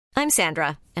I'm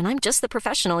Sandra, and I'm just the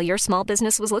professional your small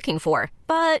business was looking for.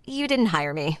 But you didn't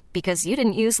hire me because you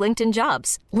didn't use LinkedIn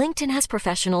Jobs. LinkedIn has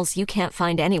professionals you can't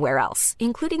find anywhere else,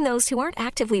 including those who aren't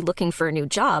actively looking for a new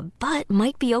job, but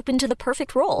might be open to the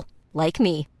perfect role, like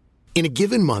me. In a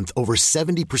given month, over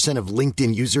 70% of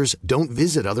LinkedIn users don't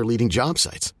visit other leading job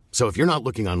sites. So if you're not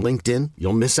looking on LinkedIn,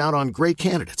 you'll miss out on great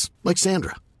candidates like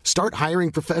Sandra. Start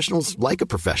hiring professionals like a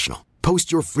professional.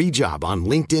 Post your free job on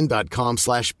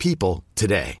linkedin.com/people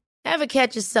today. Ever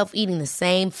catch yourself eating the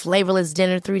same flavorless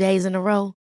dinner 3 days in a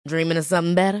row? Dreaming of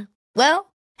something better?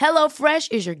 Well,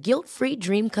 HelloFresh is your guilt-free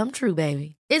dream come true,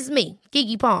 baby. It's me,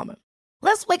 Keke Palmer.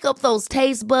 Let's wake up those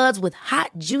taste buds with hot,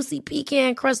 juicy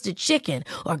pecan-crusted chicken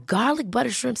or garlic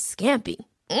butter shrimp scampi.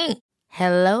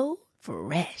 Hello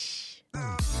Fresh.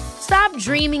 Stop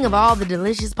dreaming of all the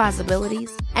delicious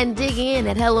possibilities and dig in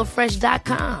at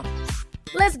HelloFresh.com.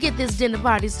 Let's get this dinner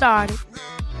party started.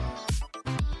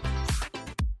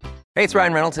 Hey, it's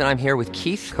Ryan Reynolds, and I'm here with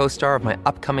Keith, co-star of my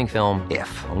upcoming film,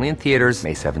 If, only in theaters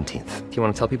May 17th. Do you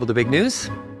want to tell people the big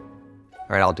news?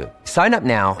 All right, I'll do it. Sign up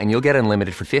now and you'll get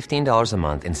unlimited for $15 a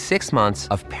month and 6 months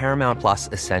of Paramount Plus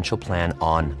Essential Plan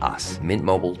on us.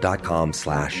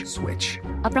 MintMobile.com/switch.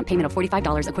 Upfront payment of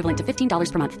 $45 equivalent to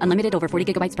 $15 per month. Unlimited over 40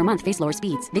 gigabytes per month. Face lower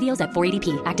speeds. Videos at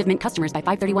 480p. Active Mint customers by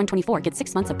 531.24 get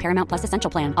 6 months of Paramount Plus Essential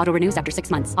Plan. Auto renews after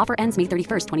 6 months. Offer ends May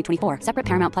 31st, 2024. Separate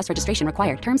Paramount Plus registration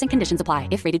required. Terms and conditions apply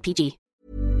if rated PG.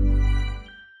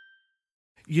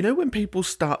 You know when people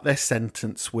start their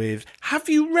sentence with, have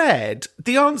you read?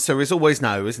 The answer is always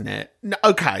no, isn't it? No,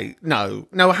 okay, no,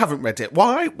 I haven't read it.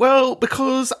 Why? Well,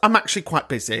 because I'm actually quite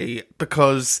busy,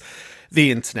 because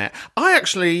the internet. I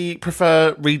actually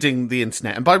prefer reading the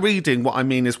internet. And by reading, what I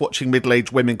mean is watching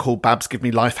middle-aged women called Babs give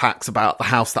me life hacks about the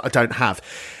house that I don't have.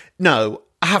 No,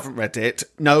 I haven't read it.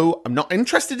 No, I'm not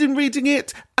interested in reading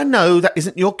it. And no, that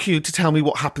isn't your cue to tell me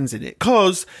what happens in it,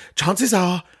 because chances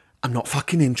are I'm not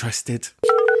fucking interested.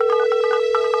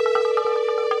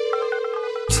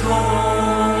 Tone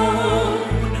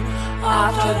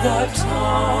after the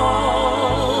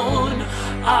tone,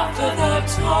 after the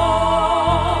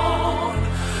tone.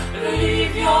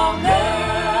 Leave your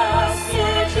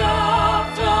message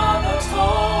after the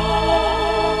tone.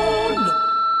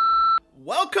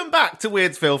 Welcome back to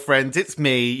Weirdsville, friends. It's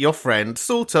me, your friend,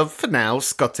 sort of, for now,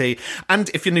 Scotty. And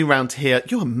if you're new round here,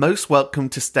 you are most welcome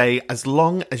to stay as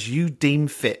long as you deem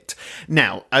fit.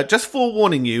 Now, just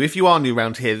forewarning you, if you are new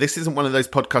round here, this isn't one of those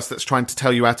podcasts that's trying to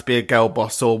tell you how to be a girl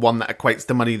boss or one that equates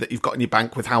the money that you've got in your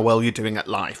bank with how well you're doing at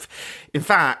life. In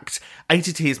fact,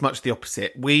 ATT is much the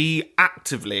opposite. We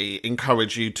actively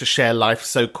encourage you to share life's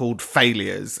so-called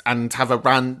failures and have a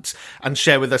rant and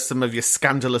share with us some of your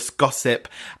scandalous gossip,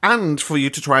 and for you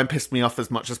to try and piss me off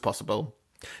as much as possible.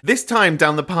 This time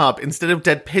down the pub, instead of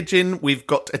dead pigeon, we've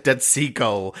got a dead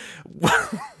seagull.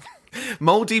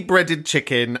 Mouldy breaded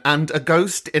chicken and a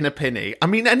ghost in a penny. I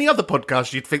mean, any other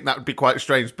podcast you'd think that would be quite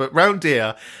strange, but round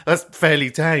here, that's fairly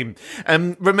tame.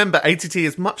 Remember, ATT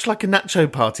is much like a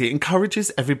nacho party. It encourages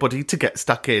everybody to get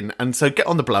stuck in. And so get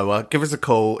on the blower, give us a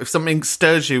call. If something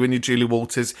stirs you in your Julie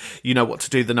Walters, you know what to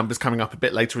do. The number's coming up a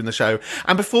bit later in the show.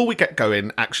 And before we get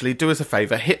going, actually, do us a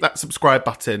favour, hit that subscribe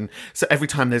button so every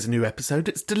time there's a new episode,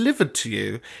 it's delivered to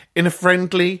you in a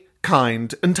friendly,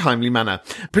 kind and timely manner.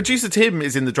 Producer Tim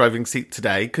is in the driving seat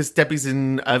today because Debbie's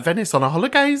in Venice on her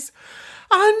holidays.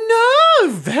 I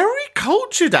know, very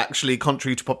cultured actually,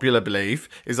 contrary to popular belief,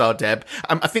 is our Deb.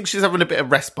 I think she's having a bit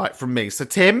of respite from me. So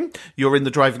Tim, you're in the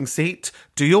driving seat.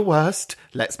 Do your worst.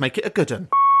 Let's make it a good one.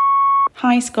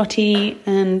 Hi Scotty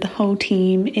and the whole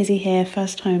team. Izzy here,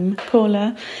 first time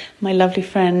caller. My lovely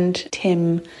friend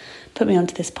Tim put me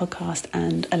onto this podcast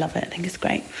and I love it. I think it's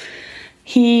great.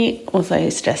 He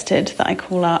also suggested that I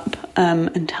call up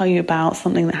and tell you about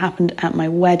something that happened at my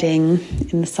wedding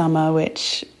in the summer,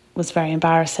 which was very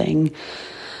embarrassing.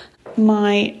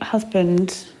 My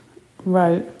husband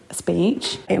wrote a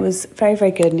speech. It was very, very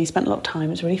good and he spent a lot of time.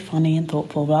 It was really funny and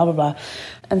thoughtful, blah, blah, blah.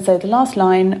 And so the last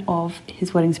line of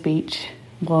his wedding speech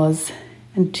was,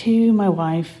 "And to my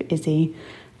wife, Izzy,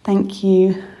 thank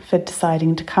you for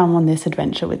deciding to come on this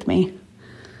adventure with me."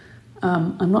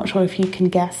 I'm not sure if you can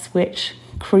guess which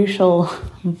crucial,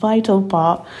 vital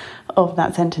part of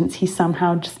that sentence he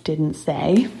somehow just didn't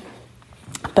say.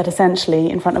 But essentially,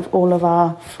 in front of all of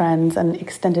our friends and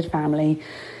extended family,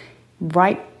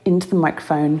 right into the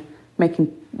microphone,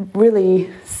 making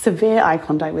really severe eye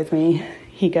contact with me,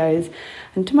 he goes,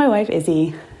 "And to my wife,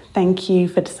 Izzy, thank you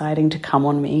for deciding to come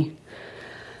on me."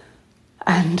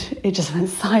 And it just went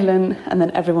silent, and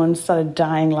then everyone started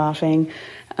dying laughing.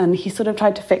 And he sort of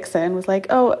tried to fix it and was like,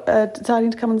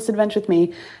 deciding to come on this adventure with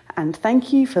me. And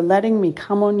thank you for letting me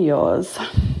come on yours.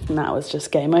 And that was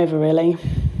just game over, really.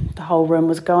 The whole room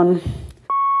was gone.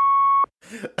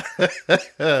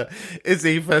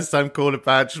 Izzy, first time caller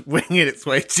badge, winging its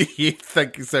way to you.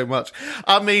 Thank you so much.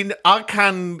 I mean, I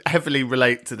can heavily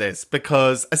relate to this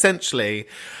because essentially,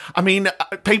 I mean,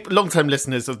 people, long-term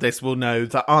listeners of this will know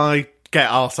that I get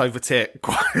arse over tit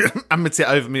and my tit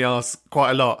over my arse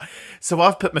quite a lot. So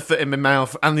I've put my foot in my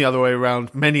mouth and the other way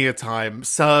around many a time.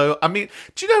 So, I mean,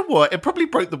 do you know what? It probably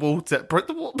broke the water.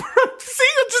 See,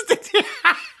 I just did it.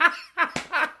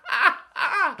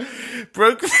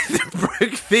 broke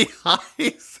the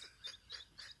ice.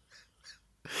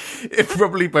 It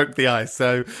probably broke the ice.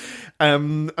 So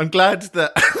I'm glad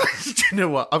that... Do you know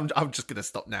what? I'm just going to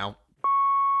stop now.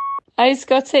 Hey,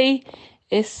 Scotty.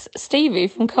 It's Stevie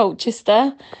from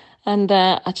Colchester, and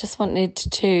I just wanted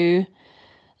to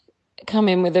come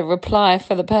in with a reply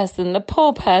for the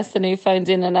poor person who phoned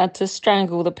in and had to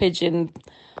strangle the pigeon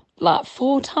like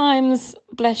 4 times.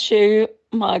 Bless you.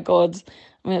 My God.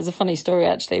 I mean, it's a funny story,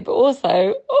 actually, but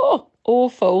also,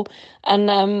 awful.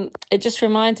 And it just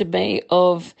reminded me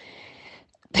of...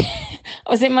 I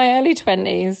was in my early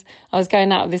 20s. I was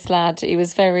going out with this lad. He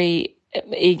was very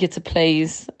eager to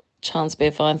please. Chance be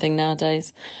a fine thing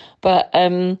nowadays. But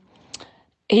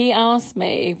he asked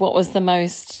me what was the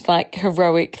most like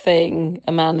heroic thing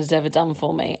a man had ever done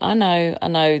for me. I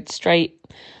know straight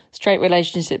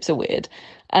relationships are weird.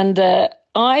 And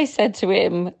I said to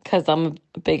him, because I'm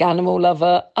a big animal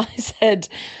lover, I said,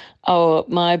 oh,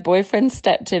 my boyfriend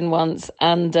stepped in once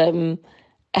and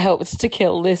helped to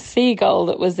kill this seagull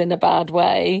that was in a bad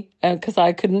way because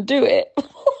I couldn't do it.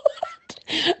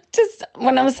 Just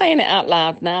when I'm saying it out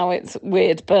loud now, it's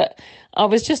weird, but I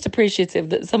was just appreciative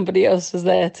that somebody else was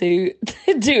there to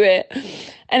do it.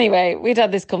 Anyway, we'd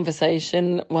had this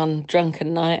conversation one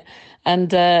drunken night,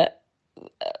 and a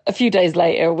few days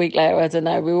later, a week later, I don't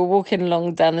know, we were walking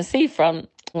along down the seafront.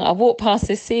 I walked past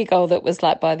this seagull that was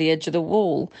like by the edge of the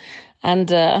wall, and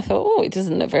I thought, oh, it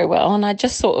doesn't look very well. And I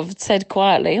just sort of said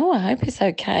quietly, oh, I hope it's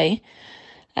okay.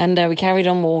 And we carried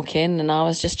on walking, and I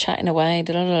was just chatting away.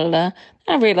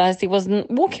 I realised he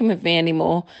wasn't walking with me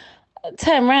anymore. I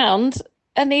turned round,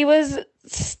 and he was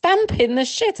stamping the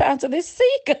shit out of this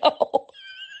seagull.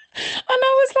 And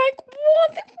I was like,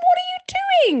 what are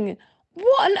you doing?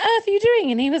 What on earth are you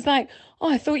doing? And he was like, oh,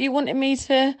 I thought you wanted me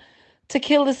to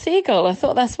kill the seagull. I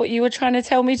thought that's what you were trying to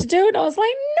tell me to do. And I was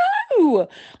like, no,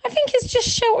 I think it's just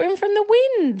sheltering from the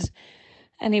wind.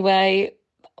 Anyway...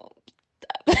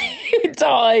 he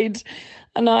died,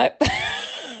 and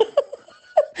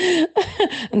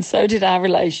and so did our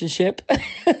relationship.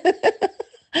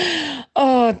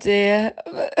 Oh dear.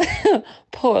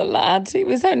 Poor lad, he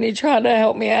was only trying to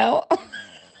help me out.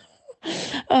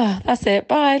 Oh, that's it,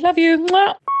 bye, love you.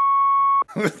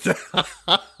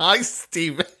 Hi,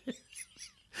 Steve.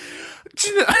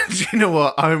 Do you know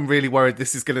what? I'm really worried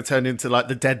this is going to turn into like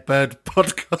the Dead Bird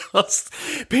podcast.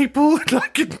 People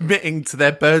like admitting to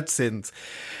their bird sins.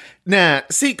 Now,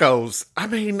 seagulls. I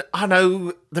mean, I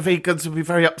know the vegans will be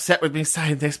very upset with me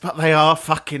saying this, but they are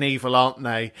fucking evil, aren't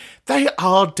they? They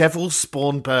are devil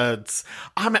spawn birds.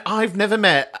 I mean, I've never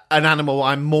met an animal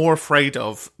I'm more afraid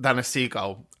of than a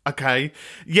seagull. Okay.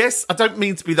 Yes, I don't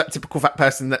mean to be that typical fat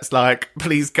person that's like,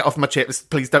 please get off my chips,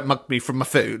 please don't mug me from my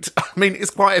food. I mean,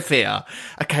 it's quite a fear.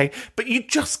 Okay. But you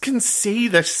just can see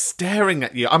they're staring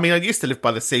at you. I mean, I used to live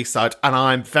by the seaside, and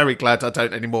I'm very glad I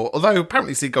don't anymore. Although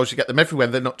apparently seagulls, you get them everywhere.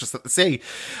 They're not just at the sea.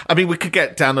 I mean, we could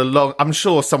get down a long, I'm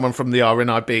sure someone from the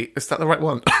RNIB, is that the right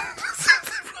one? Is that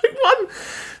the right one?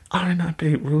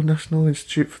 RNIB, Royal National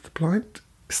Institute for the Blind.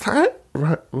 Is that it?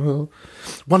 Right, well,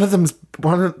 that's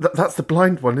the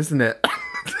blind one, isn't it?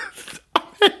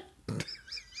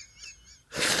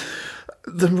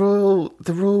 the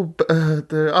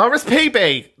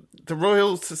RSPB, the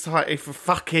Royal Society for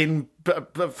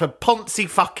Poncy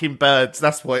fucking birds.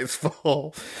 That's what it's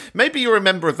for. Maybe you're a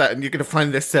member of that, and you're going to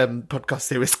find this podcast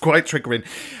series quite triggering.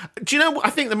 Do you know what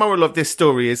I think the moral of this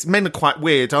story is? Men are quite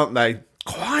weird, aren't they?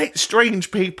 Quite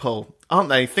strange people, aren't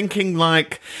they? Thinking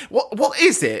like, what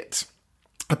is it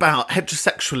about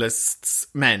heterosexualists,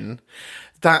 men,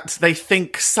 that they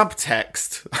think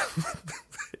subtext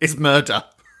is murder?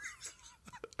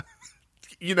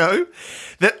 You know?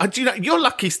 Do you know? You're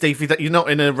lucky, Stevie, that you're not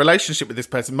in a relationship with this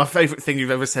person. My favourite thing you've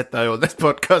ever said, though, on this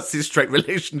podcast is straight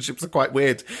relationships are quite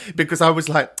weird. Because I was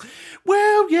like,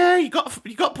 well, yeah, you got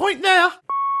a point there.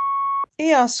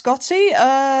 Yeah, Scotty,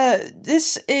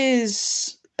 this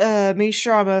is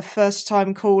Misha. I'm a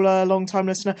first-time caller, long-time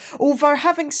listener. Although,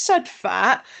 having said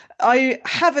that, I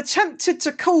have attempted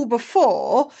to call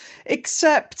before,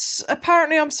 except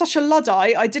apparently I'm such a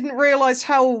Luddite, I didn't realise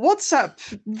how WhatsApp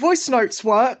voice notes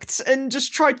worked and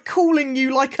just tried calling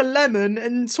you like a lemon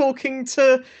and talking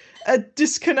to a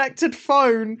disconnected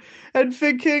phone and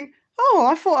thinking, oh,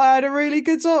 I thought I had a really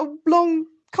good long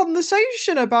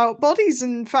conversation about bodies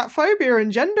and fat phobia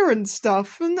and gender and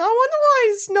stuff, and I wonder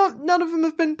why none of them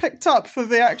have been picked up for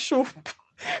the actual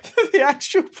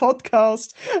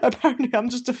podcast. Apparently I'm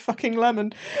just a fucking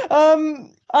lemon.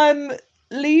 I'm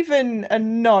leaving a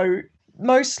note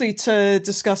mostly to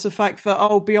discuss the fact that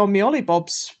I'll be on my Ollie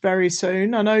Bobs very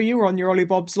soon. I know you were on your Ollie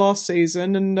Bobs last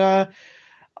season, and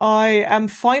I am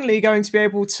finally going to be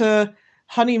able to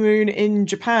honeymoon in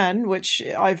Japan, which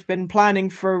I've been planning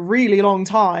for a really long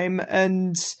time,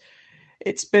 and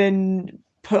it's been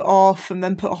put off and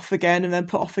then put off again and then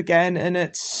put off again, and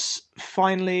it's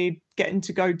finally getting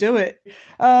to go do it.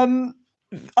 I'm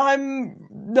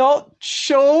not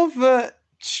sure that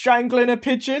strangling a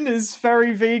pigeon is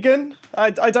very vegan. I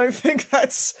don't think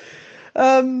that's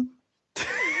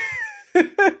I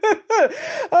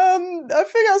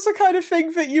think that's the kind of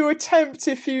thing that you attempt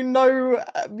if you know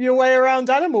your way around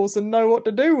animals and know what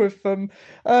to do with them.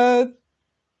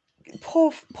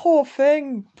 Poor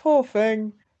thing.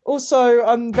 Also,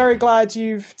 I'm very glad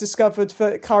you've discovered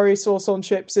that curry sauce on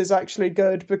chips is actually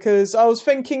good, because I was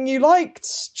thinking you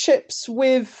liked chips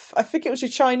with, I think it was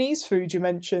your Chinese food you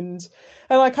mentioned,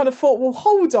 and I kind of thought, well,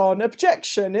 hold on,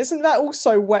 objection, isn't that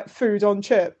also wet food on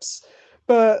chips?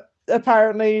 But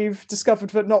apparently you've discovered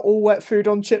that not all wet food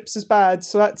on chips is bad,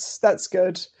 so that's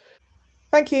good.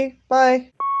 Thank you.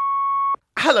 Bye.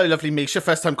 Hello, lovely Misha,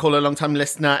 first-time caller, long-time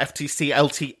listener, FTC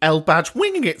LTL badge,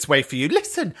 winging its way for you.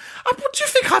 Listen, what do you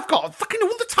think I've got fucking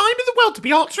all the time in the world to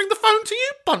be answering the phone to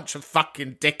you, bunch of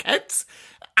fucking dickheads?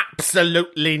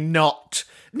 Absolutely not.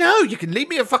 No, you can leave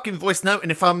me a fucking voice note,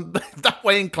 and if I'm that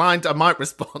way inclined, I might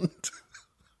respond.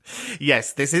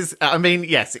 Yes,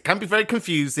 yes, it can be very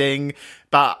confusing,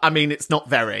 but, it's not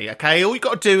very, okay? All you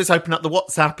got to do is open up the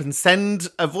WhatsApp and send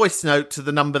a voice note to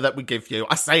the number that we give you.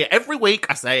 I say it every week,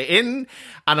 I say it in,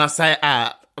 and I say it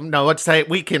out. No, I'd say it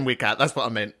week in, week out. That's what I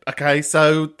meant, okay?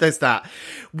 So, there's that.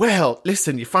 Well,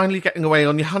 listen, you're finally getting away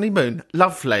on your honeymoon.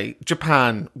 Lovely.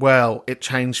 Japan, well, it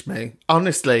changed me.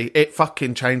 Honestly, it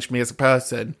fucking changed me as a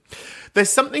person. There's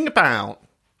something about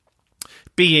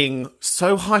being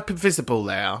so hyper visible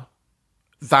there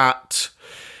that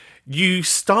you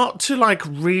start to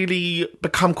really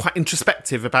become quite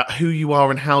introspective about who you are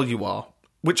and how you are,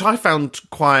 which I found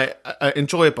quite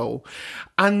enjoyable.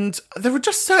 And there are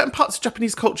just certain parts of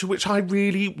Japanese culture which I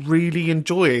really, really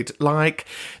enjoyed. Like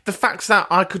the fact that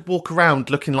I could walk around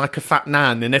looking like a fat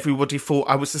nan and everybody thought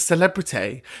I was a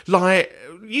celebrity. Like,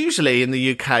 usually in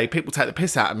the UK, people take the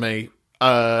piss out of me.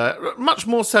 Much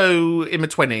more so in my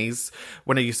 20s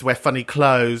when I used to wear funny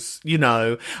clothes,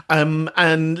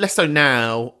 and less so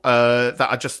now that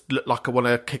I just look like I want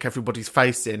to kick everybody's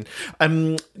face in.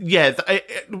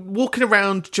 Walking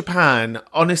around Japan,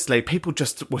 honestly, people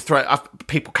just were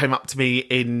people came up to me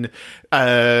in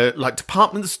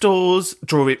department stores,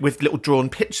 with little drawn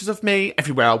pictures of me.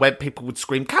 Everywhere I went, people would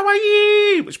scream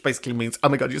 "kawaii," which basically means, "Oh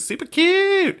my god, you're super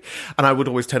cute," and I would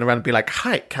always turn around and be like,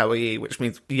 "Hi, kawaii," which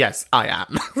means, "Yes, I am."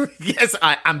 Yes,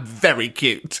 I am very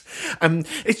cute.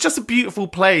 It's just a beautiful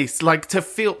place. To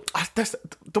feel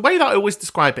the way that I always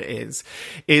describe it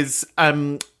is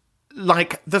the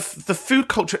food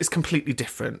culture is completely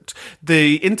different.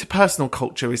 The interpersonal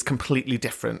culture is completely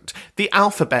different. The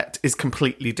alphabet is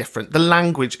completely different. The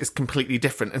language is completely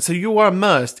different. And so you are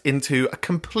immersed into a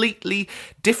completely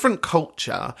different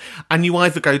culture, and you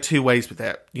either go two ways with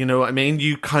it. You know what I mean?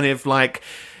 You kind of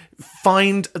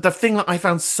find the thing that I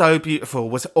found so beautiful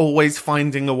was always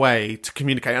finding a way to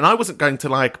communicate. And I wasn't going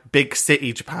to big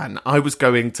city Japan. I was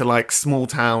going to small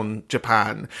town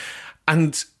Japan.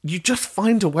 And you just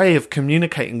find a way of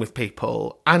communicating with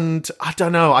people. And I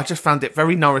don't know, I just found it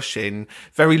very nourishing,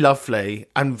 very lovely,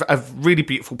 and a really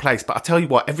beautiful place. But I tell you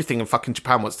what, everything in fucking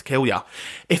Japan wants to kill you.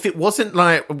 If it wasn't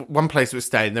one place we were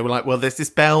staying, they were like, well, there's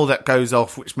this bell that goes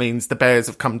off, which means the bears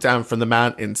have come down from the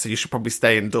mountain, so you should probably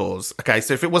stay indoors. Okay,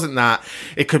 so if it wasn't that,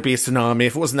 it could be a tsunami.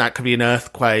 If it wasn't that, it could be an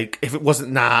earthquake. If it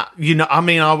wasn't that,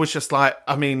 I was just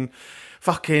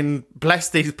fucking bless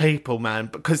these people, man,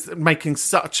 because making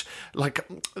such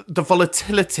the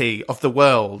volatility of the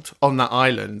world on that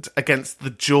island against the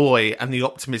joy and the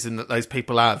optimism that those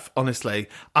people have. Honestly,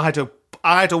 I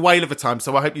I had a whale of a time,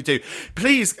 so I hope you do.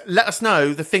 Please let us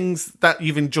know the things that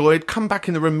you've enjoyed. Come back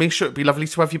in the room, Misha. It'd be lovely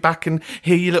to have you back and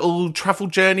hear your little travel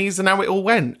journeys and how it all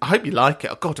went. I hope you like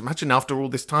it. Oh, God, imagine after all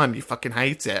this time you fucking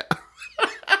hate it.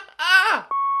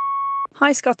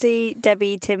 Hi, Scotty,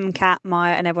 Debbie, Tim, Kat,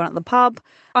 Maya, and everyone at the pub.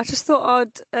 I just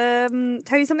thought I'd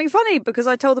tell you something funny because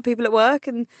I told the people at work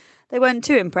and they weren't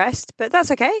too impressed, but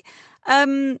that's okay.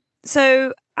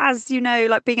 So, as you know,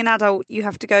 like being an adult, you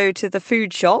have to go to the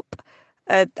food shop,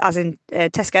 as in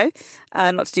Tesco,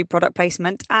 not to do product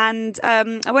placement. And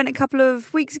I went a couple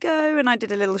of weeks ago and I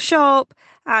did a little shop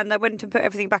and I went and put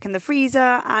everything back in the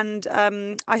freezer. And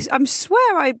I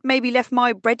swear I maybe left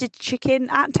my breaded chicken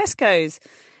at Tesco's.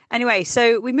 Anyway,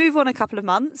 so we move on a couple of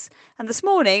months. And this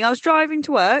morning I was driving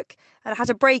to work and I had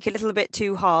to brake a little bit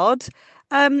too hard.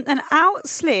 And out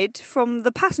slid from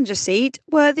the passenger seat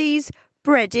were these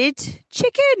breaded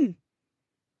chicken.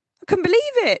 I couldn't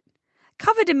believe it.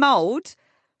 Covered in mould,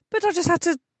 but I just had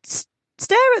to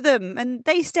stare at them and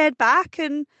they stared back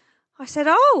and I said,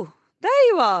 "Oh, there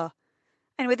you are."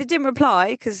 Anyway, they didn't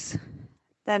reply because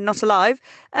they're not alive.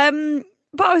 But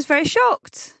I was very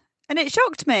shocked and it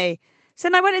shocked me. So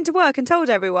then I went into work and told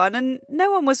everyone and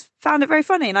no one found it very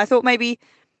funny. And I thought maybe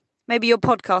your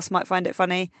podcast might find it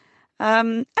funny.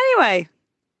 Anyway,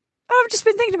 I've just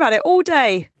been thinking about it all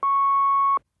day.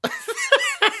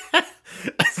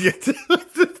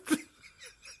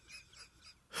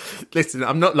 Listen,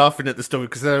 I'm not laughing at the story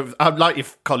because I'm like your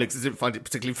colleagues, I didn't find it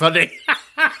particularly funny.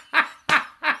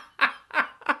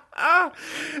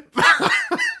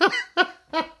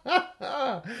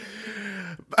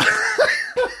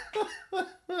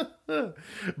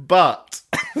 But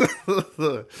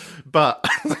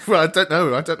well, I don't know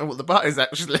what the but is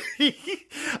actually.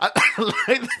 I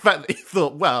like the fact that you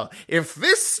thought, well, if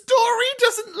this story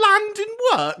doesn't land in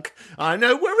work, I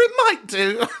know where it might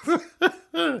do.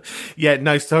 Yeah,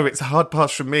 no, sorry, it's a hard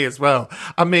pass from me as well.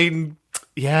 I mean,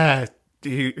 yeah,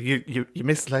 you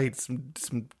mislaid some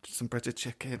breaded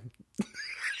chicken.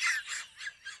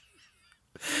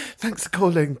 Thanks for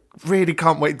calling. Really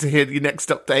can't wait to hear your next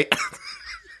update.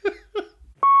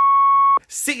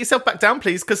 Sit yourself back down,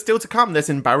 please, because still to come, there's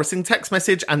an embarrassing text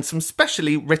message and some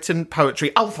specially written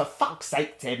poetry. Oh, for fuck's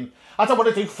sake, Tim. I don't want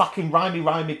to do fucking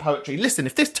rhymey poetry. Listen,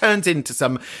 if this turns into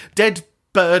some dead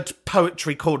bird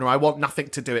poetry corner, I want nothing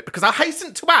to do it, because I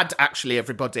hasten to add, actually,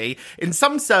 everybody, in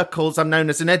some circles I'm known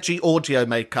as an edgy audio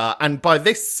maker, and by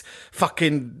this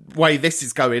fucking way this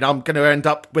is going, I'm going to end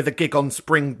up with a gig on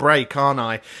spring break, aren't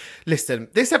I? Listen,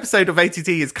 this episode of ATT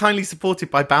is kindly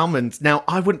supported by Bauman's. Now,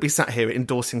 I wouldn't be sat here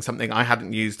endorsing something I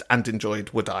hadn't used and enjoyed,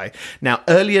 would I? Now,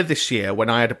 earlier this year, when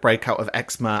I had a breakout of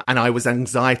eczema and I was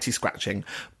anxiety scratching,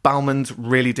 Bauman's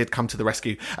really did come to the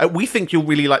rescue. We think you'll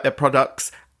really like their products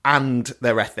and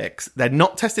their ethics. They're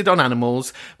not tested on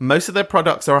animals. Most of their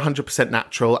products are 100%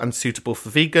 natural and suitable for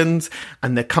vegans.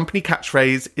 And their company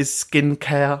catchphrase is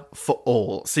skincare for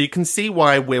all. So you can see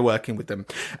why we're working with them.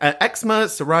 Eczema,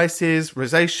 psoriasis,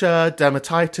 rosacea,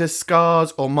 dermatitis,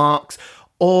 scars or marks,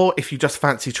 or if you just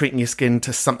fancy treating your skin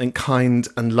to something kind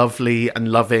and lovely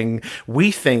and loving, we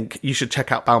think you should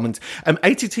check out Bauman's.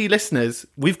 ATT listeners,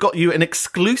 we've got you an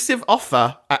exclusive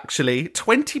offer, actually,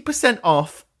 20%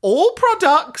 off all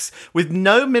products with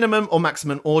no minimum or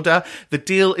maximum order. The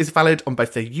deal is valid on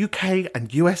both their UK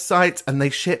and US sites, and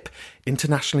they ship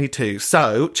internationally too.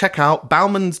 So check out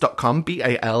Bauman's.com,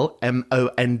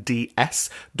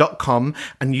 BALMONDS.com,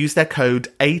 and use their code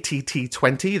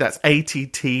ATT20, that's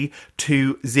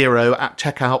ATT20 at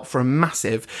checkout for a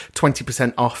massive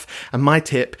 20% off. And my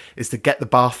tip is to get the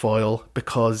bath oil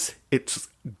because it's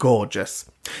gorgeous.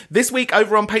 This week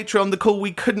over on Patreon, the call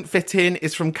we couldn't fit in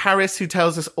is from Caris, who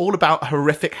tells us all about a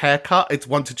horrific haircut. It's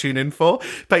one to tune in for.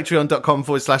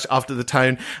 Patreon.com/After the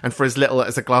Tone. And for as little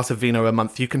as a glass of vino a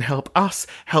month, you can help us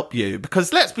help you.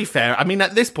 Because let's be fair, I mean,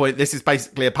 at this point, this is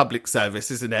basically a public service,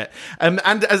 isn't it? And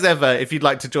as ever, if you'd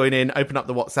like to join in, open up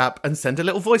the WhatsApp and send a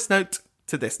little voice note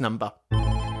to this number.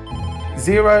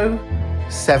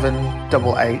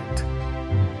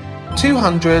 0788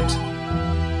 200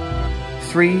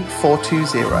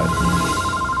 3420.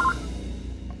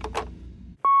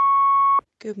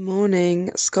 Good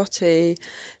morning, Scotty.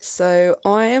 So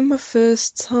I am a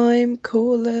first time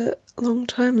caller, long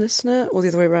time listener, or the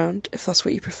other way around, if that's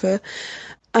what you prefer.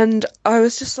 And I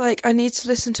was just like, I need to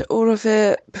listen to all of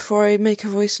it before I make a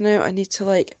voice note. I need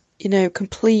to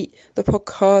complete the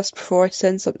podcast before I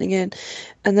send something in.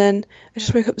 And then I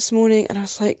just woke up this morning and I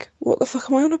was like, what the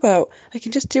fuck am I on about? I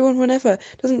can just do one whenever.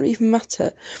 It doesn't even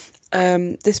matter.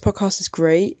 This podcast is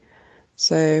great,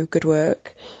 so good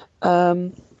work.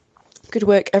 Good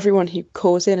work, everyone who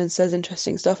calls in and says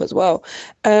interesting stuff as well.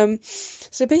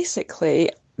 So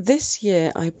basically, this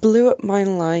year I blew up my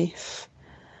life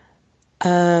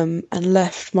and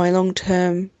left my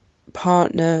long-term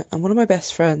partner and one of my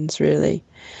best friends, really,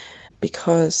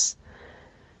 because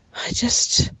I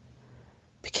just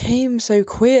became so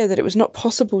queer that it was not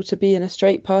possible to be in a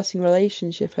straight passing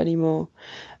relationship anymore.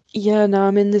 Yeah, now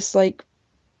I'm in this like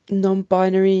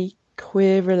non-binary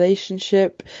queer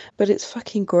relationship, but it's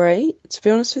fucking great, to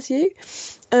be honest with you.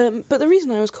 But the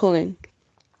reason I was calling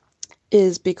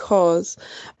is because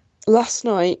last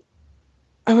night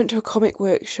I went to a comic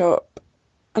workshop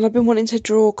and I've been wanting to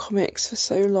draw comics for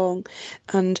so long,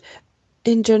 and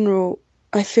in general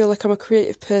I feel like I'm a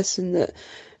creative person that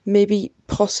maybe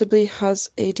possibly has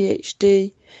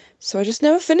ADHD, so I just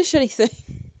never finish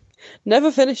anything.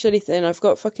 Never finish anything. I've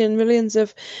got fucking millions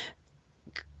of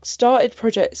started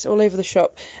projects all over the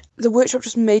shop. The workshop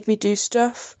just made me do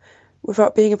stuff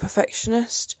without being a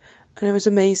perfectionist, and it was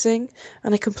amazing.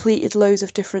 And I completed loads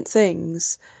of different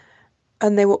things,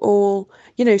 and they were all,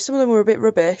 you know, some of them were a bit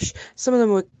rubbish, some of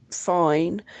them were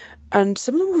fine, and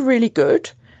some of them were really good.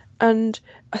 And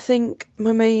I think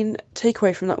my main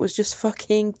takeaway from that was just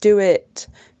fucking do it.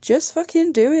 Just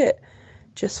fucking do it.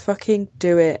 Just fucking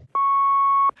do it.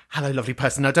 Hello, lovely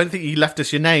person. I don't think you left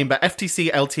us your name, but FTC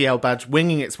LTL badge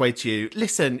winging its way to you.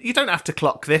 Listen, you don't have to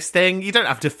clock this thing. You don't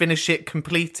have to finish it,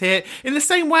 complete it. In the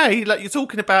same way, like you're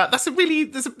talking about, that's a really,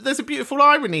 there's a beautiful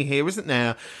irony here, isn't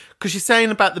there? Because you're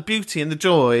saying about the beauty and the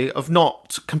joy of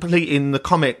not completing the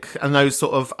comic and those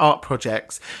sort of art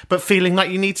projects, but feeling like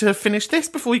you need to finish this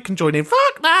before you can join in.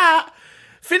 Fuck that!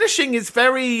 Finishing is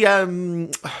very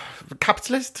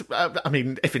capitalist. I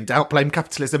mean, if in doubt, blame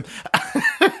capitalism.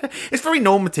 It's very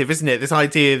normative, isn't it? This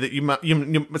idea that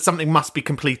you something must be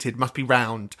completed, must be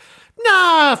round.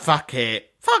 Nah, fuck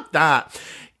it. Fuck that.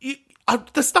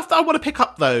 The stuff that I want to pick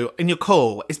up, though, in your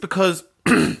call is because...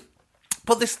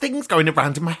 Well, there's things going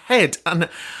around in my head, and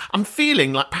I'm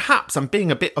feeling like perhaps I'm being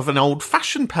a bit of an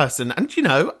old-fashioned person. And, you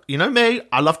know me,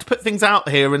 I love to put things out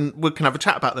here and we can have a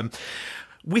chat about them.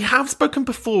 We have spoken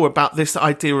before about this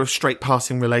idea of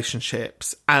straight-passing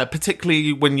relationships,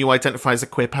 particularly when you identify as a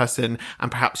queer person and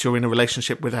perhaps you're in a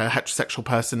relationship with a heterosexual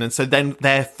person. And so then,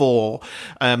 therefore,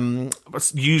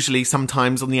 usually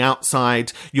sometimes on the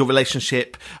outside, your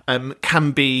relationship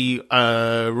can be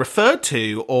referred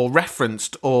to or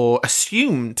referenced or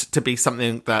assumed to be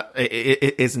something that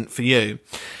it isn't for you.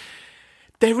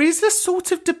 There is a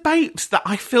sort of debate that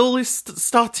I feel is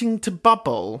starting to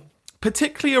bubble,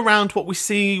 particularly around what we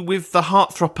see with the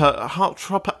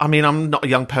Heartthropper. I mean, I'm not a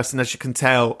young person, as you can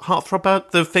tell. Heartthropper,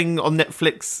 the thing on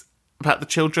Netflix about the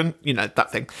children, you know,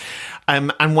 that thing.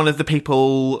 And one of the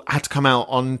people had to come out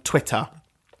on Twitter.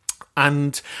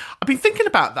 And I've been thinking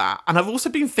about that. And I've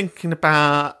also been thinking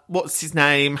about, what's his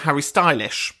name, Harry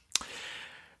Stylish.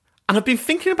 And I've been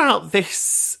thinking about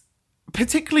this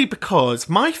particularly because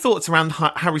my thoughts around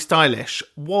Harry Stylish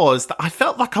was that I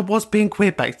felt like I was being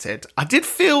queer-baited. I did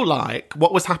feel like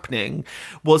what was happening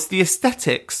was the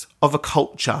aesthetics of a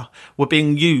culture were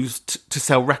being used to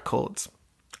sell records.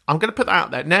 I'm going to put that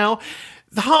out there. Now,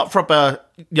 the Heartthropper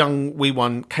Young Wee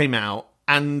One came out,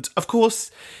 and of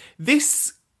course,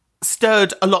 this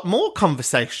stirred a lot more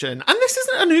conversation. And this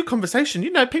isn't a new conversation.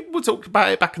 You know, people talked about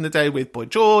it back in the day with Boy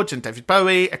George and David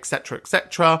Bowie, etc.,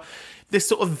 etc., this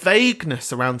sort of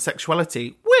vagueness around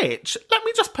sexuality, which, let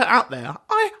me just put out there,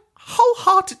 I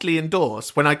wholeheartedly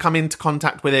endorse when I come into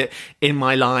contact with it in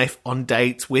my life, on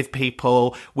dates, with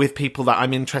people that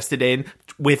I'm interested in,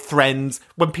 with friends,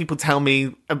 when people tell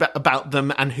me about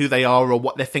them and who they are or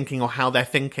what they're thinking or how they're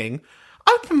thinking.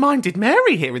 Open-minded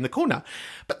Mary here in the corner.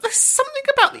 But there's something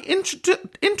about the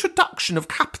introduction of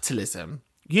capitalism.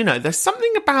 You know, there's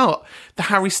something about the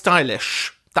Harry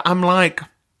Stylish that I'm like,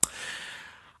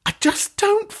 I just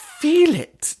don't feel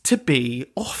it to be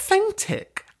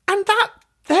authentic. And that,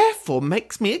 therefore,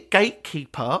 makes me a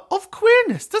gatekeeper of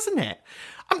queerness, doesn't it?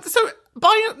 So,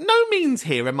 by no means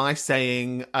here am I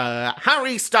saying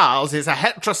Harry Styles is a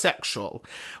heterosexual.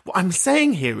 What I'm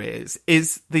saying here is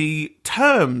the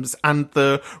terms and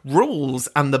the rules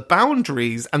and the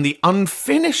boundaries and the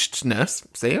unfinishedness,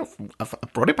 see, I've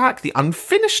brought it back, the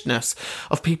unfinishedness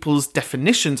of people's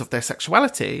definitions of their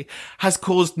sexuality has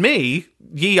caused me,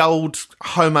 ye old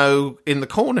homo in the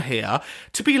corner here,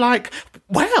 to be like,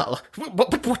 well,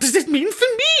 what does this mean for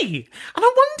me? And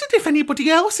I wondered if anybody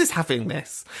else is having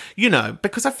this, you know,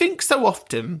 because I think so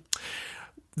often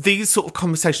these sort of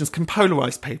conversations can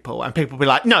polarise people and people be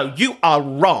like, no, you are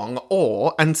wrong,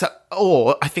 or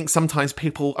I think sometimes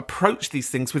people approach these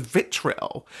things with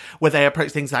vitriol, where they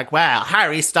approach things like, well,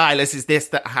 Harry Stylish is this,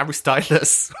 that Harry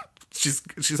Stylish,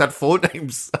 She's had 4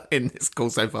 names in this call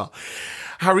so far.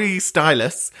 Harry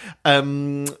Styles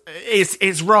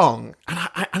is wrong.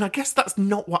 And I guess that's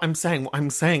not what I'm saying. What I'm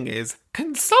saying is,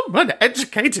 can someone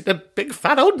educate a big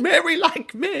fat old Mary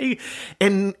like me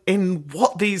in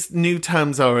what these new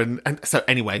terms are? And so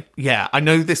anyway, yeah, I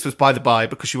know this was by the by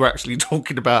because you were actually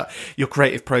talking about your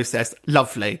creative process.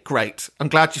 Lovely, great. I'm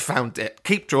glad you found it.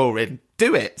 Keep drawing.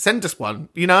 Do it. Send us one.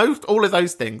 You know, all of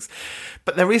those things.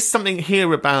 But there is something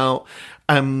here about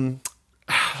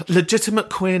legitimate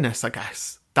queerness, I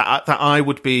guess, that I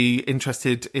would be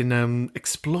interested in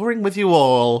exploring with you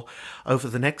all over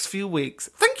the next few weeks.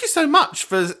 Thank you so much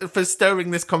for stirring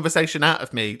this conversation out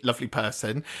of me, lovely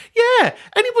person. Yeah,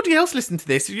 anybody else listen to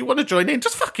this, if you want to join in,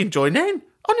 just fucking join in.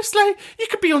 Honestly, you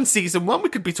could be on season 1. We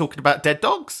could be talking about dead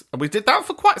dogs. And we did that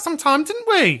for quite some time, didn't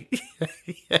we?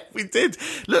 Yeah, we did.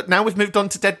 Look, now we've moved on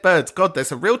to dead birds. God,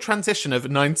 there's a real transition over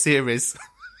 9 series.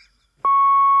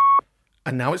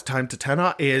 And now it's time to turn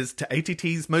our ears to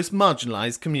ATT's most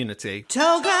marginalised community.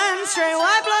 Token straight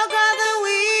white block of the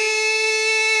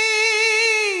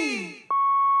week.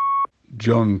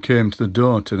 John came to the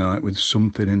door tonight with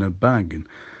something in a bag, and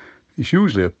it's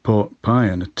usually a pork pie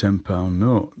and a £10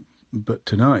 note, but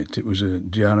tonight it was a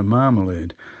jar of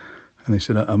marmalade. And he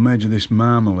said, I made you this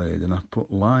marmalade and I put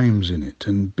limes in it.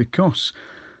 And because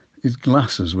his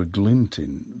glasses were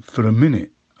glinting, for a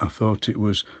minute I thought it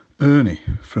was Ernie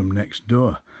from next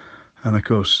door. And of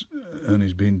course,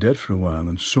 Ernie's been dead for a while,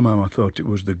 and somehow I thought it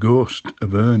was the ghost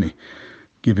of Ernie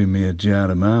giving me a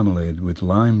jar of marmalade with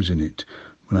limes in it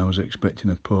when I was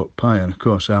expecting a pork pie. And of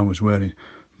course, I was wearing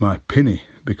my pinny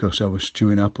because I was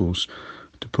stewing apples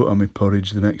to put on my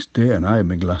porridge the next day, and I had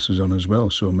my glasses on as well,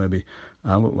 so maybe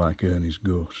I look like Ernie's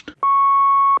ghost.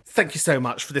 Thank you so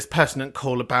much for this pertinent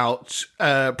call about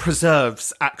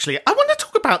preserves, actually. I want to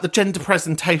talk about the gender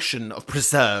presentation of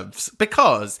preserves,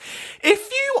 because if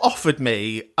you offered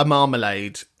me a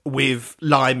marmalade with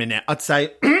lime in it, I'd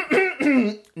say,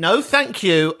 no, thank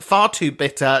you, far too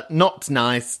bitter, not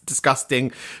nice,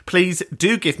 disgusting. Please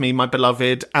do give me my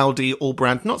beloved Aldi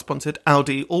All-Brand, not sponsored,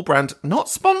 Aldi All-Brand, not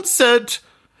sponsored,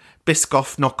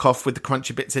 Biscoff knockoff with the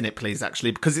crunchy bits in it, please, actually,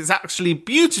 because it's actually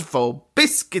beautiful,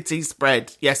 biscuity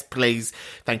spread. Yes, please.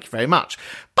 Thank you very much.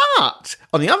 But,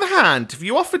 on the other hand, if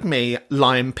you offered me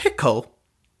lime pickle,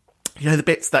 you know, the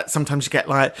bits that sometimes you get,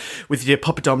 like, with your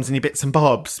poppadoms and your bits and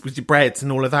bobs, with your breads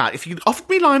and all of that, if you offered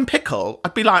me lime pickle,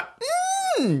 I'd be like,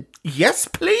 yes,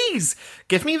 please.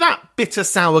 Give me that bitter,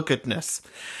 sour goodness.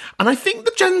 And I think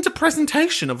the gender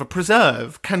presentation of a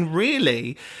preserve can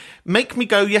really make me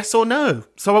go yes or no.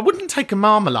 So I wouldn't take a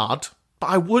marmalade, but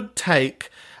I would take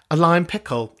a lime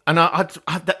pickle. And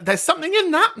there's something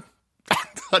in that.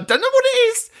 I don't know what it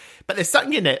is, but there's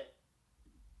something in it.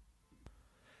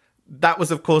 That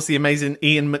was, of course, the amazing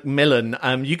Ian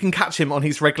McMillan. You can catch him on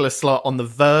his regular slot on The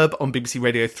Verb on BBC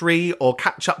Radio 3, or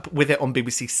catch up with it on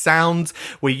BBC Sounds,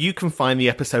 where you can find the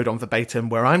episode on Verbatim,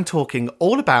 where I'm talking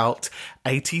all about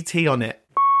ATT on it.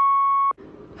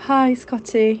 Hi,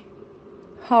 Scotty.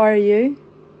 How are you?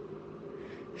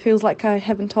 Feels like I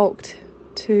haven't talked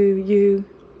to you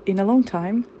in a long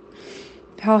time.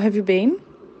 How have you been?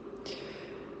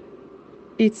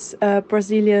 It's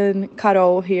Brazilian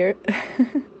Carol here.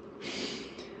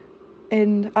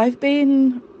 And I've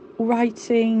been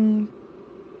writing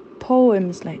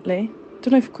poems lately.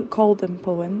 Don't know if I could call them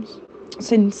poems.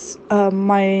 Since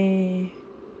my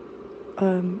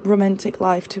romantic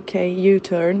life took a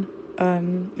U-turn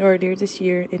earlier this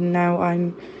year, and now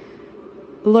I'm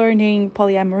learning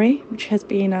polyamory, which has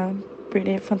been a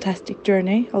really fantastic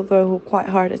journey, although quite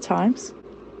hard at times.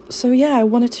 So yeah, I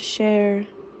wanted to share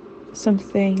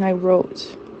something I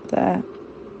wrote that,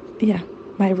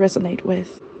 might resonate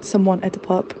with someone at the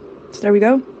pub. So there we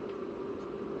go.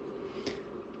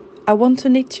 I want to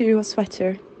knit you a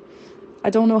sweater.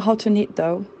 I don't know how to knit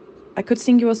though. I could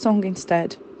sing you a song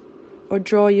instead, or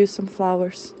draw you some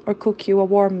flowers, or cook you a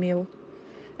warm meal.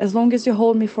 As long as you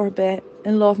hold me for a bit,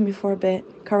 and love me for a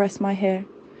bit, caress my hair.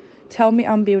 Tell me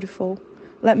I'm beautiful.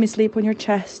 Let me sleep on your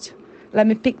chest. Let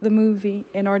me pick the movie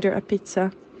and order a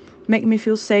pizza. Make me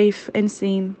feel safe and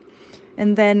seen.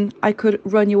 And then I could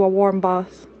run you a warm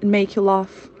bath and make you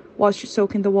laugh whilst you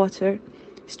soak in the water.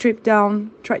 Strip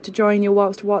down, try to join you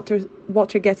whilst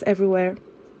water gets everywhere.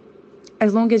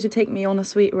 As long as you take me on a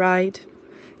sweet ride.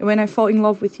 And when I fall in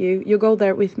love with you, you go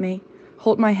there with me.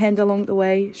 Hold my hand along the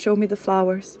way, show me the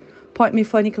flowers. Point me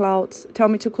funny clouds, tell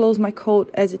me to close my coat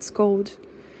as it's cold.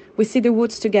 We see the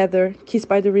woods together, kiss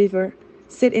by the river.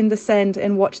 Sit in the sand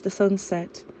and watch the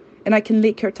sunset. And I can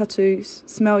lick your tattoos,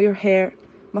 smell your hair,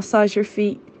 massage your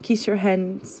feet, kiss your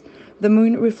hands. The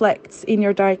moon reflects in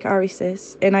your dark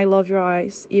irises, and I love your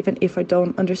eyes, even if I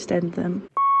don't understand them.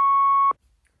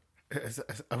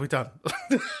 Are we done?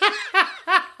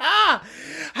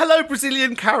 Hello,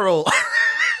 Brazilian Carol.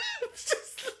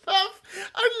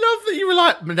 I love that you were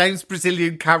like, my name's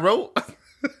Brazilian Carol.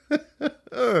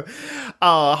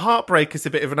 Heartbreak is a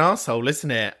bit of an arsehole,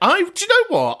 isn't it? Do you know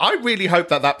what? I really hope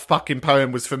that fucking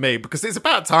poem was for me, because it's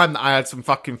about time that I had some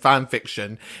fucking fan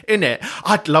fiction in it.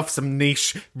 I'd love some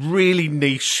really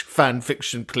niche fan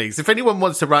fiction, please. If anyone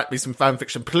wants to write me some fan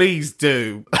fiction, please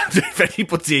do. If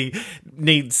anybody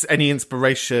needs any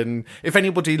inspiration, if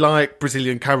anybody like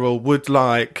Brazilian Carol would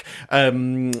like,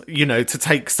 to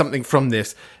take something from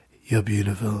this, you're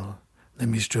beautiful. Let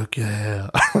me stroke your hair.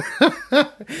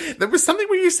 There was something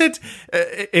where you said,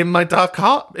 in my dark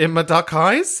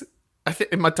eyes. And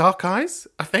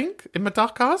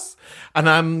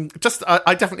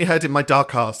I definitely heard in my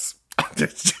dark ass.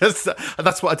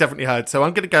 That's what I definitely heard. So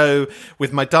I'm going to go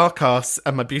with my dark ass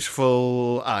and my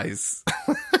beautiful eyes.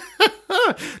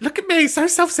 Look at me, so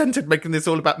self-centered, making this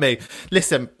all about me.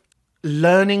 Listen,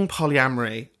 learning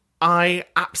polyamory, I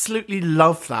absolutely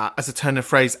love that as a turn of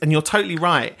phrase, and you're totally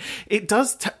right. It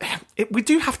does. We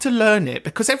do have to learn it,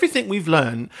 because everything we've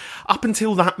learned up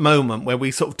until that moment where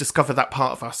we sort of discover that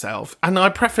part of ourselves. And I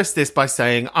preface this by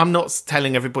saying I'm not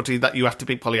telling everybody that you have to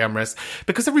be polyamorous,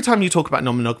 because every time you talk about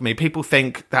non-monogamy, people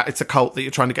think that it's a cult that you're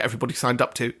trying to get everybody signed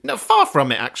up to. No, far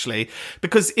from it, actually.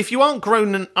 Because if you aren't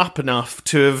grown up enough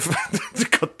to have,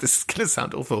 God, this is going to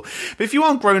sound awful, but if you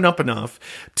aren't grown up enough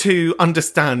to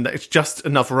understand that it's just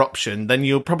another option, then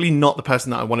you're probably not the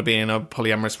person that I want to be in a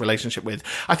polyamorous relationship with.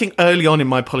 I think early on in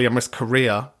my polyamorous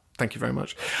career, thank you very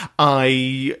much,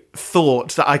 I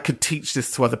thought that I could teach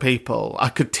this to other people. I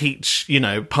could teach,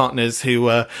 partners who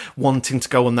were wanting to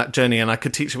go on that journey, and I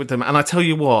could teach it with them. And I tell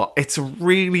you what, it's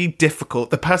really difficult.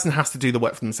 The person has to do the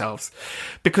work for themselves,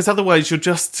 because otherwise you're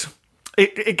just...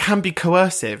 It can be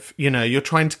coercive. You're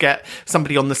trying to get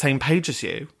somebody on the same page as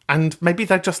you, and maybe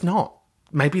they're just not.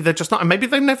 Maybe they're just not, and maybe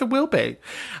they never will be.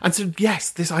 And so,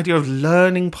 yes, this idea of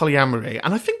learning polyamory,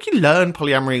 and I think you learn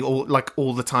polyamory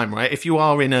all the time, right? If you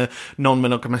are in a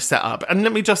non-monogamous setup. And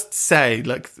let me just say,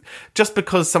 just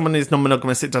because someone is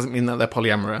non-monogamous, it doesn't mean that they're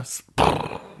polyamorous.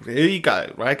 Here you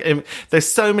go, right? There's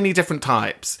so many different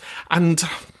types. And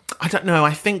I don't know,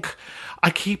 I think I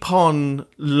keep on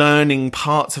learning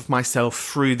parts of myself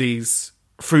through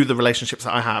the relationships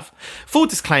that I have. Full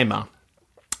disclaimer,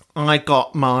 I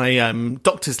got my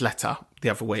doctor's letter the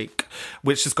other week,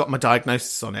 which has got my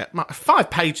diagnosis on it.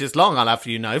 5 pages long, I'll have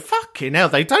you know. Fucking hell,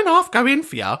 they don't half go in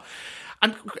for you.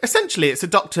 And essentially, it's a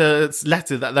doctor's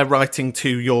letter that they're writing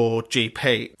to your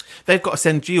GP. They've got to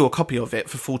send you a copy of it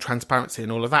for full transparency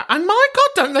and all of that. And my God,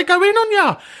 don't they go in on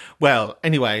you? Well,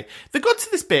 anyway, they got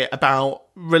to this bit about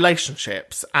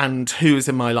relationships and who is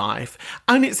in my life.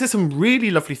 And it says some really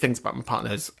lovely things about my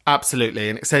partners, absolutely.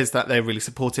 And it says that they're really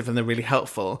supportive and they're really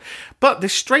helpful. But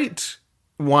this straight,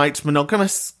 white,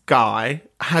 monogamous guy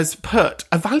has put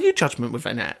a value judgment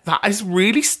within it that has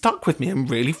really stuck with me and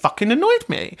really fucking annoyed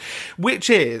me, which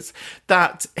is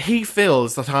that he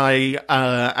feels that I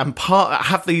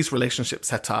have these relationship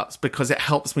setups because it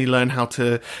helps me learn how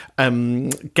to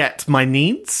get my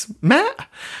needs met.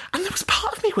 And there was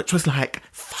part of me which was like,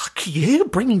 fuck you,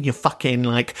 bringing your fucking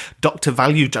doctor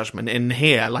value judgment in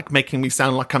here, making me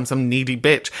sound like I'm some needy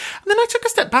bitch. And then I took a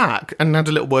step back and had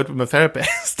a little word with my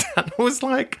therapist, and I was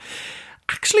like,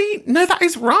 actually, no, that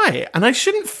is right. And I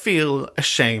shouldn't feel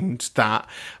ashamed that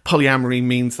polyamory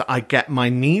means that I get my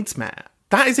needs met.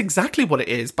 That is exactly what it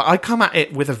is. But I come at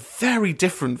it with a very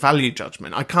different value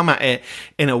judgment. I come at it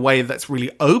in a way that's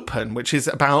really open, which is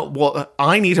about what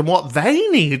I need and what they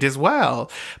need as well.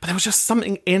 But there was just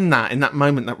something in that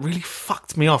moment that really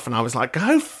fucked me off. And I was like,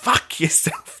 go fuck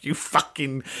yourself, you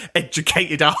fucking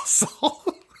educated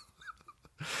arsehole.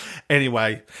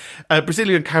 Anyway,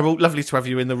 Brazilian Carol, lovely to have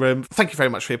you in the room. Thank you very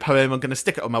much for your poem. I'm going to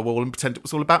stick it on my wall and pretend it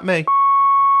was all about me.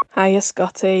 Hiya,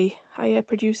 Scotty. Hiya,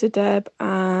 producer Deb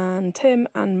and Tim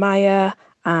and Maya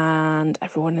and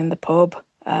everyone in the pub.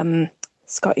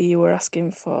 Scotty, you were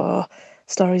asking for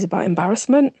stories about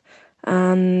embarrassment,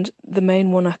 and the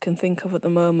main one I can think of at the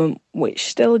moment, which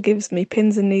still gives me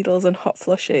pins and needles and hot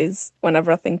flushes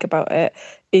whenever I think about it,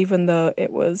 even though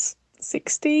it was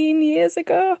 16 years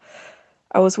ago.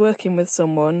 I was working with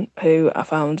someone who I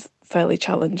found fairly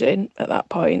challenging at that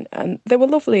point, and they were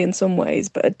lovely in some ways,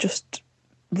 but had just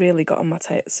really got on my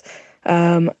tits.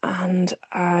 And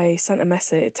I sent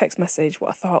a text message, what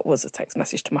I thought was a text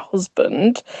message to my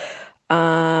husband,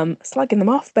 slagging them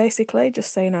off, basically,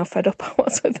 just saying how fed up I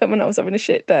was with them and I was having a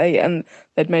shit day and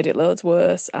they'd made it loads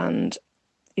worse. And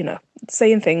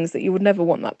saying things that you would never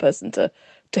want that person to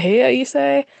hear you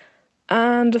say.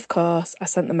 And of course, I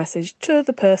sent the message to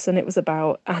the person it was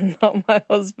about and not my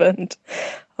husband.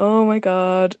 Oh my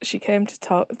God. She came to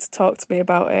talk to me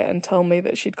about it and tell me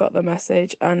that she'd got the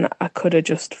message, and I could have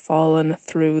just fallen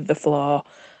through the floor.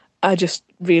 I just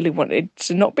really wanted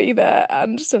to not be there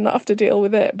and to not have to deal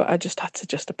with it, but I just had to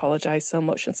just apologise so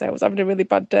much and say I was having a really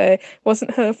bad day, it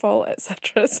wasn't her fault,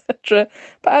 etc, etc.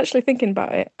 But actually thinking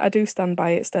about it, I do stand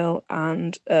by it still,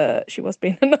 and she was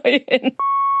being annoying.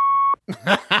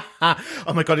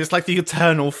 Oh my God, it's like the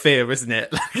eternal fear, isn't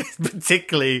it? Like,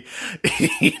 particularly,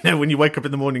 when you wake up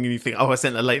in the morning and you think, oh, I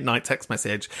sent a late night text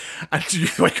message, and you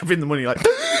wake up in the morning like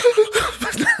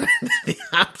the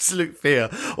absolute fear.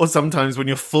 Or sometimes when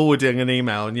you're forwarding an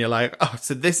email and you're like, oh,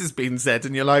 so this has been said,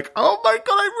 and you're like, oh my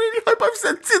God, I really hope I've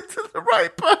sent it to the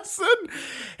right person.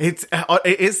 It's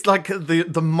like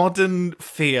the modern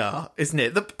fear, isn't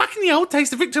it? Back in the old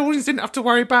days, the Victorians didn't have to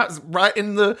worry about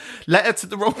writing the letter to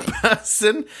the wrong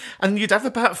person, and you'd have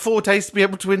about 4 days to be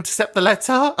able to intercept the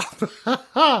letter.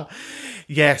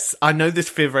 Yes, I know this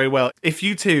fear very well. If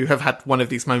you too have had one of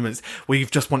these moments where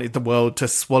you've just wanted the world to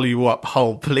swallow you up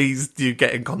whole, please do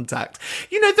get in contact.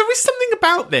 There is something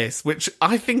about this which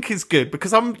I think is good,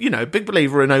 because I'm, a big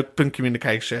believer in open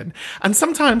communication. And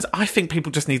sometimes I think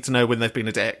people just need to know when they've been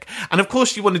a dick. And of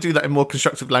course you want to do that in more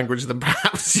constructive language than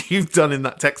perhaps you've done in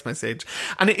that text message.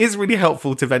 And it is really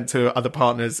helpful to vent to other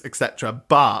partners, etc.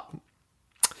 But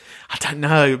I don't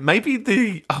know,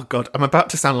 maybe oh God, I'm about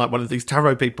to sound like one of these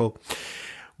tarot people.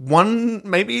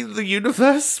 Maybe the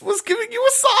universe was giving you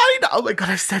a sign. Oh my God,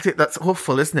 I said it. That's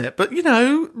awful, isn't it? But,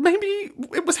 maybe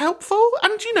it was helpful.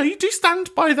 And, you do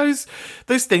stand by those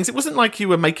things. It wasn't like you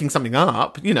were making something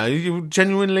up. You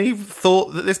genuinely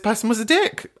thought that this person was a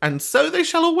dick. And so they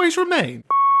shall always remain.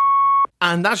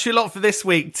 And that's your lot for this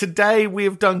week. Today we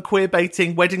have done queer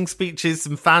baiting, wedding speeches,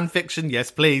 some fan fiction,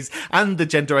 yes please, and the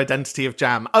gender identity of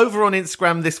jam. Over on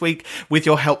Instagram this week, with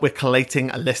your help, we're collating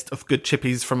a list of good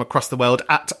chippies from across the world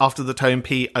at After the Tone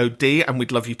POD, and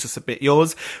we'd love you to submit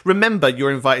yours. Remember, you're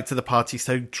invited to the party,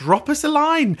 so drop us a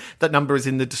line. That number is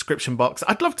in the description box.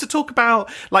 I'd love to talk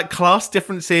about class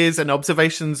differences and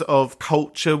observations of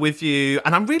culture with you,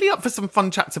 and I'm really up for some fun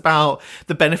chats about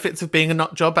the benefits of being a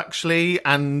nut job, actually,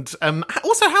 and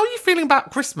also, how are you feeling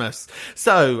about Christmas?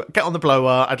 So, get on the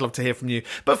blower. I'd love to hear from you.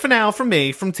 But for now, from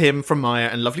me, from Tim, from Maya,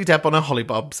 and lovely Deb on her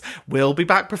hollybobs, we'll be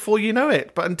back before you know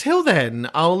it. But until then,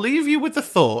 I'll leave you with the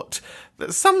thought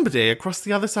that somebody across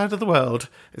the other side of the world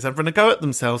is having a go at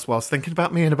themselves whilst thinking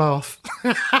about me in a bath.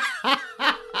 Have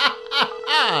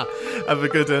a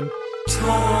good one.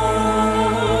 Tone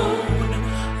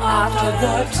after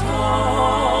the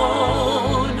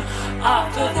tone,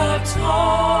 after the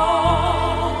tone.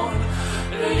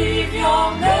 Leave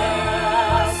your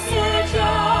message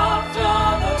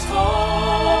after the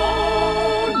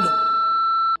tone.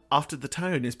 After the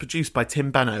Tone is produced by Tim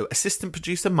Bano, assistant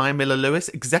producer Maya Miller-Lewis,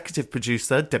 executive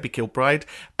producer Debbie Kilbride.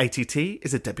 ATT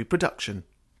is a Debbie production.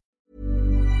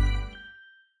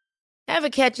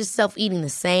 Ever catch yourself eating the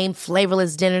same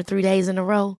flavorless dinner 3 days in a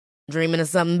row? Dreaming of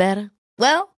something better?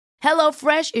 Well,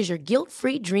 HelloFresh is your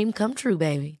guilt-free dream come true,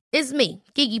 baby. It's me,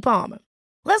 Keke Palmer.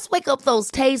 Let's wake up those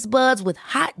taste buds with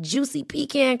hot, juicy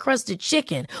pecan-crusted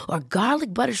chicken or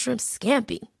garlic butter shrimp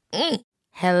scampi.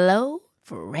 Hello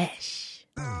Fresh.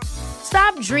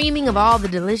 Stop dreaming of all the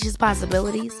delicious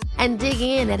possibilities and dig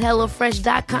in at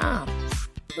HelloFresh.com.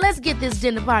 Let's get this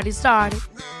dinner party started.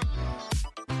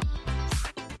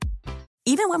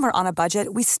 Even when we're on a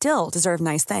budget, we still deserve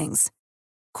nice things.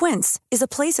 Quince is a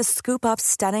place to scoop up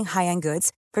stunning high-end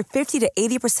goods for 50 to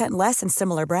 80% less than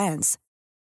similar brands.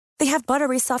 They have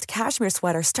buttery soft cashmere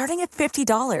sweaters starting at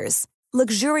 $50,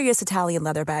 luxurious Italian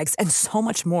leather bags, and so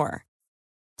much more.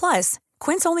 Plus,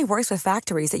 Quince only works with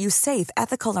factories that use safe,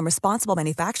 ethical, and responsible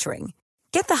manufacturing.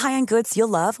 Get the high-end goods you'll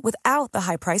love without the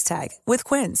high price tag with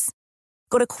Quince.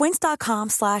 Go to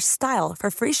quince.com/style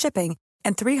for free shipping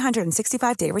and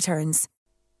 365-day returns.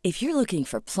 If you're looking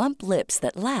for plump lips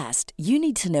that last, you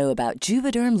need to know about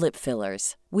Juvederm lip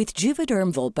fillers. With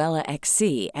Juvederm Volbella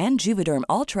XC and Juvederm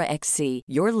Ultra XC,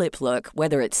 your lip look,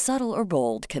 whether it's subtle or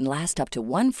bold, can last up to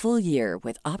 1 full year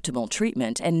with optimal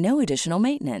treatment and no additional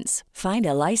maintenance. Find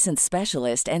a licensed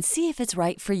specialist and see if it's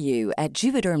right for you at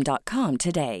Juvederm.com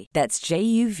today. That's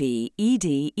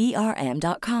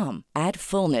JUVEDERM.com. Add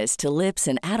fullness to lips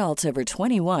in adults over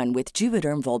 21 with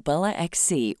Juvederm Volbella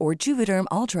XC or Juvederm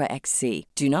Ultra XC.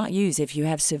 Do not use if you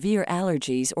have severe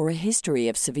allergies or a history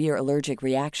of severe allergic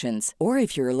reactions, or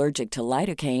if you're you're allergic to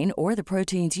lidocaine or the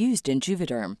proteins used in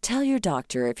Juvederm. Tell your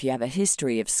doctor if you have a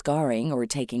history of scarring or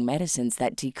taking medicines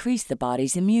that decrease the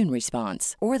body's immune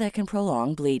response or that can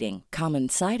prolong bleeding. Common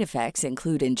side effects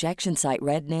include injection site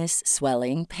redness,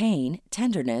 swelling, pain,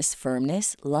 tenderness,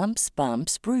 firmness, lumps,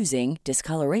 bumps, bruising,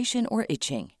 discoloration, or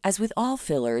itching. As with all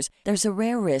fillers, there's a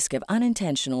rare risk of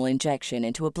unintentional injection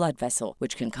into a blood vessel,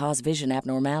 which can cause vision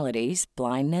abnormalities,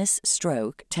 blindness,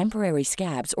 stroke, temporary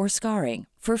scabs, or scarring.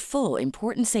 For full,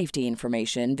 important safety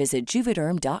information, visit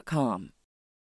Juvederm.com.